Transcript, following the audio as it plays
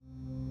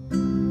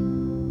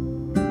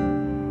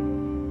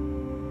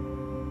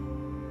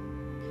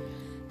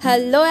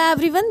Hello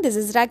everyone, this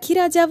is Rakhi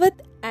Rajawat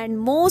and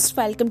most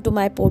welcome to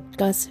my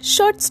podcast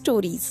Short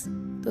Stories।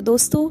 तो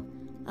दोस्तों,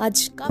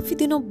 आज काफ़ी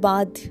दिनों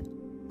बाद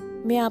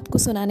मैं आपको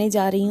सुनाने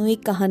जा रही हूँ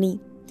एक कहानी।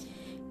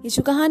 ये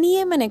जो कहानी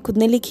है मैंने खुद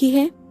ने लिखी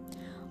है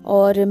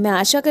और मैं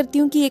आशा करती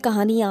हूँ कि ये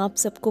कहानी आप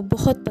सबको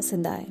बहुत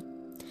पसंद आए।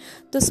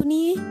 तो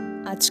सुनिए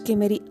आज की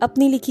मेरी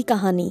अपनी लिखी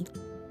कहानी,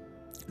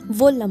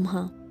 वो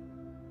लम्हा।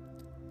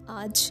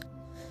 आज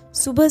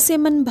सुबह से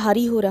मन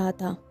भारी हो रहा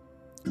था,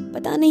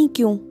 पता नहीं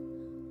क्यों।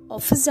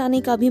 ऑफिस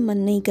जाने का भी मन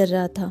नहीं कर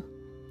रहा था,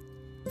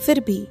 फिर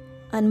भी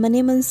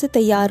अनमने मन से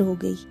तैयार हो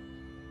गई।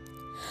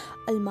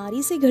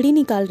 अलमारी से घड़ी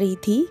निकाल रही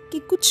थी कि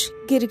कुछ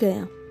गिर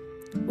गया।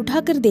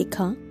 उठाकर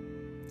देखा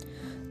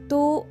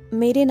तो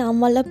मेरे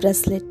नाम वाला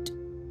ब्रेसलेट,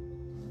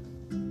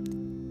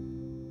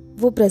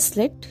 वो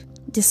ब्रेसलेट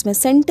जिसमें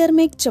सेंटर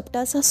में एक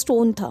चपटा सा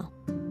स्टोन था,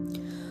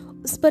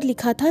 उस पर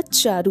लिखा था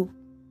चारू।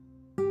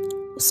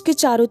 उसके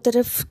चारों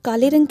तरफ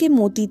काले रंग के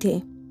मोती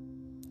थे।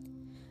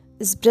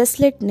 इस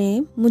ब्रेसलेट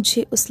ने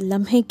मुझे उस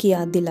लम्हे की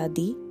याद दिला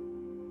दी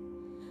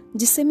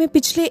जिसे मैं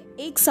पिछले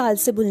 1 साल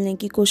से भूलने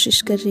की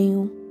कोशिश कर रही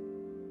हूँ।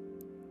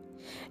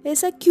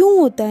 ऐसा क्यों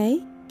होता है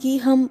कि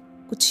हम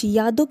कुछ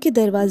यादों के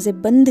दरवाजे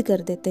बंद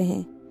कर देते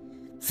हैं,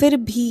 फिर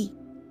भी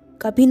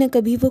कभी न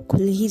कभी वो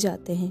खुल ही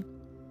जाते हैं।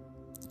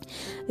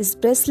 इस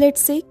ब्रेसलेट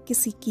से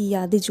किसी की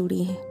यादें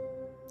जुड़ी हैं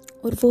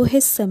और वो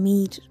है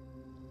समीर।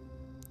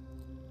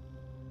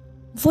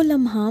 वो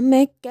लम्हा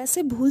मैं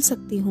कैसे भूल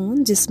सकती हूँ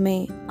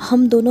जिसमें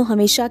हम दोनों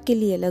हमेशा के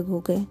लिए अलग हो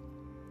गए।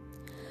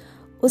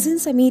 उस दिन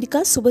समीर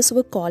का सुबह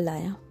सुबह कॉल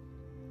आया।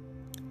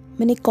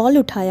 मैंने कॉल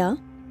उठाया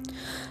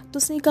तो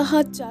उसने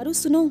कहा, चारू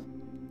सुनो,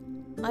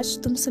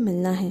 आज तुमसे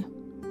मिलना है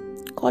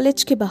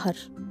कॉलेज के बाहर।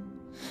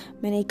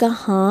 मैंने कहा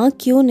हाँ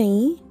क्यों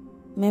नहीं,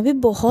 मैं भी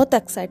बहुत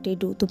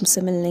एक्साइटेड हूँ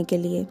तुमसे मिलने के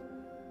लिए,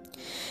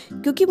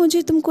 क्योंकि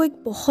मुझे तुमको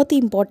एक बहुत ही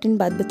इम्पोर्टेंट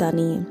बात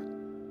बतानी है।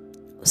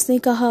 उसने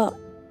कहा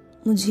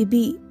मुझे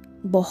भी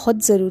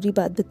बहुत ज़रूरी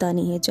बात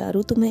बतानी है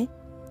चारू तुम्हें।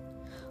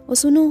 और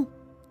सुनो,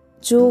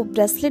 जो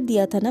ब्रेसलेट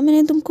दिया था ना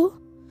मैंने तुमको,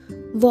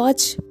 वो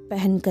आज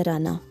पहन कर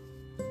आना।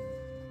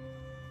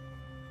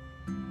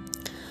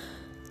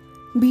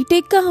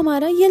 बीटेक का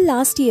हमारा ये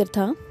लास्ट ईयर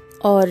था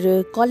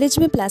और कॉलेज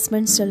में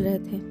प्लेसमेंट्स चल रहे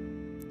थे।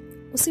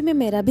 उसी में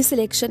मेरा भी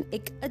सिलेक्शन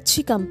एक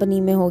अच्छी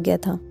कंपनी में हो गया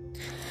था,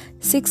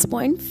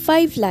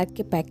 6.5 लाख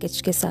के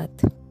पैकेज के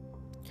साथ।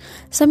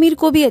 समीर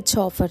को भी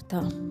अच्छा ऑफर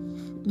था,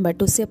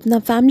 बट उसे अपना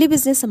फैमिली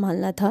बिजनेस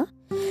संभालना था,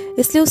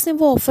 इसलिए उसने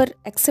वो ऑफर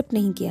एक्सेप्ट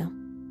नहीं किया।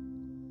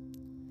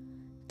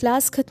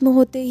 क्लास खत्म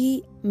होते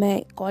ही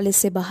मैं कॉलेज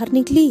से बाहर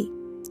निकली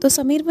तो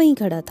समीर वहीं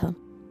खड़ा था।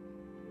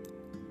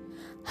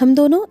 हम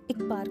दोनों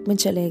एक पार्क में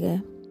चले गए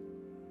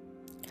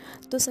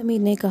तो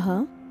समीर ने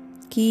कहा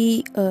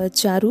कि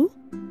चारू,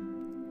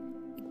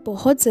 एक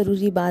बहुत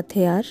ज़रूरी बात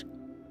है यार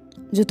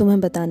जो तुम्हें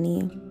बतानी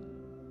है।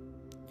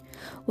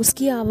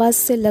 उसकी आवाज़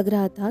से लग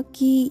रहा था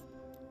कि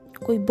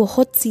कोई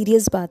बहुत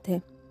सीरियस बात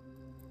है।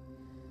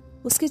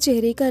 उसके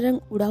चेहरे का रंग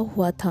उड़ा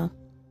हुआ था,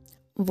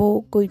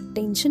 वो कोई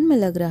टेंशन में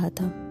लग रहा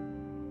था।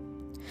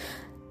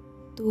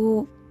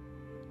 तो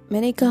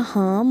मैंने कहा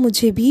हाँ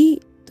मुझे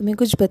भी तुम्हें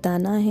कुछ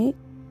बताना है,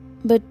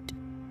 बट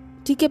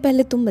ठीक है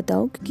पहले तुम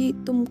बताओ, क्योंकि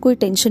तुम कोई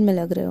टेंशन में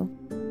लग रहे हो।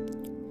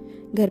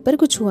 घर पर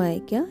कुछ हुआ है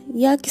क्या,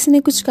 या किसी ने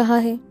कुछ कहा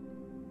है?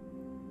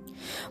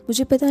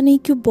 मुझे पता नहीं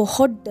क्यों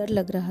बहुत डर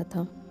लग रहा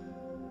था।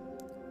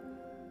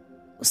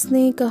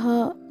 उसने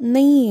कहा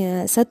नहीं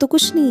है, ऐसा तो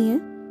कुछ नहीं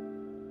है।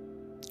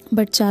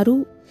 बट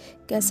चारू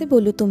कैसे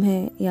बोलूँ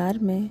तुम्हें यार,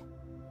 मैं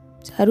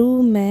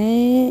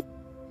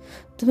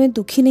तुम्हें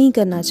दुखी नहीं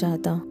करना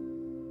चाहता,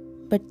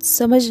 बट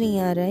समझ नहीं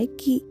आ रहा है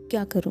कि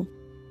क्या करूँ।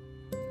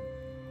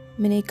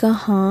 मैंने कहा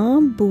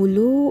हाँ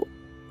बोलो,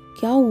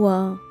 क्या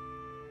हुआ?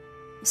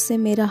 उसने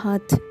मेरा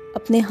हाथ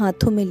अपने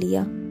हाथों में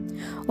लिया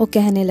और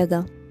कहने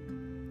लगा,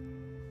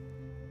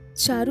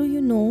 चारू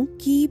यू नो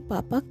कि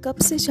पापा कब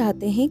से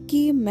चाहते हैं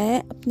कि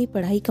मैं अपनी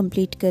पढ़ाई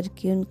कंप्लीट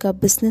करके उनका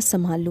बिजनेस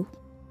संभालूं।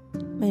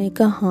 मैंने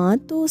कहा हाँ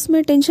तो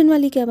उसमें टेंशन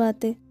वाली क्या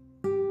बात है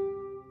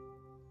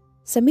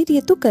समीर,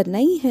 ये तो करना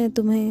ही है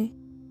तुम्हें।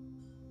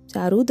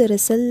 चारू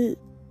दरअसल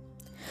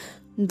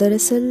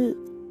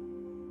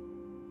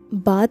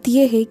बात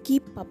यह है कि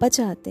पापा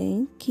चाहते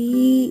हैं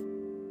कि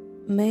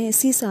मैं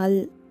इसी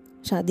साल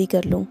शादी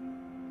कर लूं,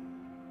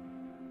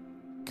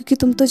 क्योंकि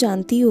तुम तो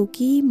जानती हो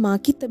कि माँ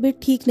की तबीयत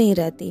ठीक नहीं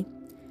रहती,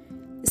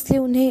 इसलिए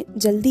उन्हें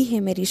जल्दी है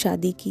मेरी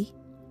शादी की।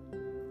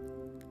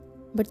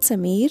 बट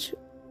समीर,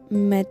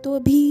 मैं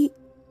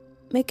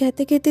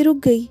कहते कहते रुक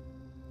गई।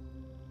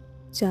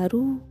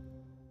 चारू,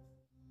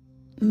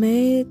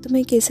 मैं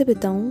तुम्हें कैसे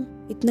बताऊं,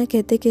 इतना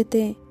कहते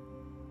कहते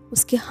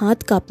उसके हाथ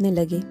कांपने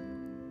लगे।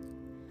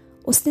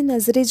 उसने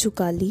नज़रें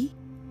झुका ली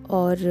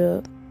और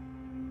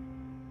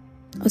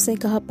उसने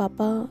कहा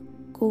पापा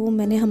को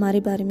मैंने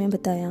हमारे बारे में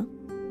बताया,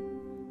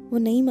 वो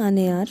नहीं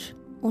माने यार।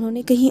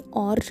 उन्होंने कहीं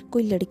और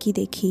कोई लड़की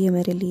देखी है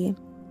मेरे लिए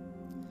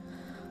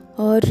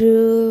और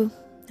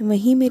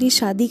वहीं मेरी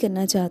शादी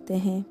करना चाहते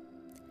हैं।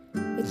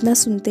 इतना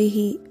सुनते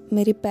ही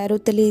मेरे पैरों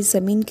तले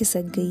ज़मीन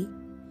खिसक गई।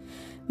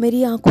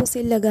 मेरी आंखों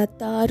से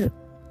लगातार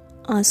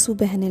आंसू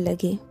बहने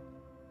लगे।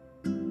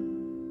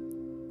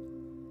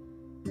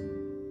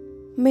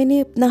 मैंने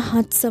अपना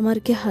हाथ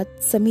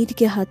समीर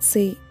के हाथ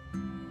से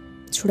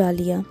छुड़ा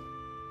लिया।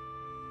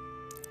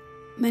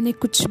 मैंने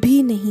कुछ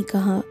भी नहीं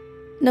कहा,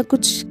 न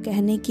कुछ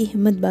कहने की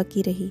हिम्मत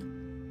बाकी रही।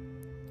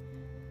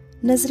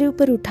 नजरें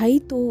ऊपर उठाई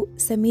तो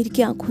समीर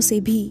की आंखों से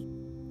भी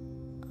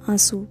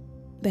आंसू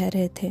बह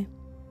रहे थे।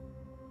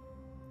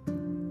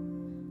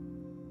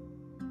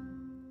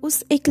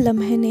 उस एक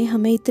लम्हे ने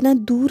हमें इतना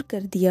दूर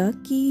कर दिया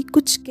कि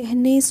कुछ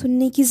कहने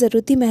सुनने की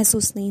जरूरत ही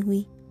महसूस नहीं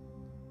हुई।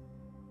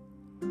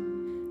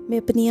 मैं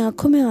अपनी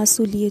आंखों में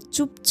आंसू लिए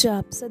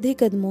चुपचाप सधे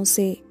कदमों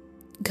से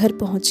घर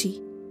पहुंची।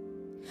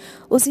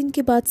 उस दिन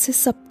के बाद से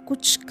सब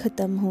कुछ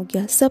खत्म हो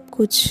गया, सब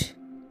कुछ।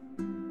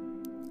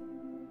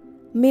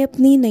 मैं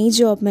अपनी नई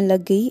जॉब में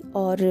लग गई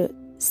और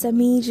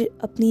समीर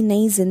अपनी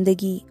नई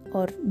जिंदगी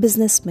और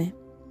बिजनेस में।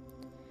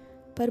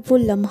 पर वो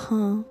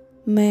लम्हा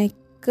मैं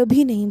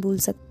कभी नहीं भूल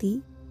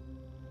सकती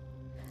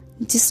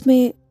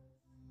जिसमें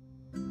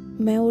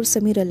मैं और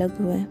समीर अलग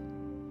हुए,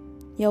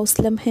 या उस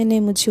लम्हे ने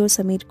मुझे और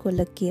समीर को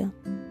अलग किया।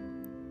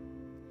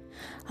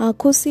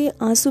 आंखों से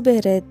आंसू बह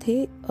रहे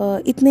थे।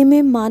 इतने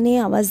में माँ ने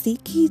आवाज़ दी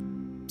कि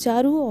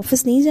चारू,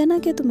 ऑफिस नहीं जाना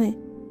क्या तुम्हें?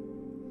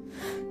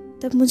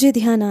 तब मुझे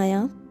ध्यान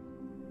आया।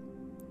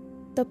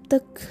 तब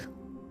तक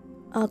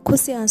आंखों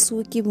से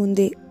आंसू की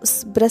बूंदें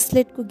उस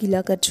ब्रेसलेट को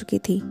गीला कर चुकी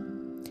थी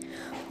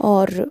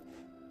और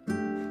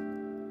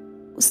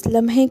उस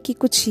लम्हे की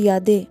कुछ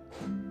यादें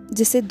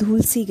जिसे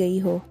धूल सी गई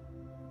हो,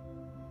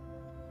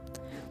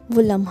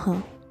 वो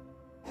लम्हा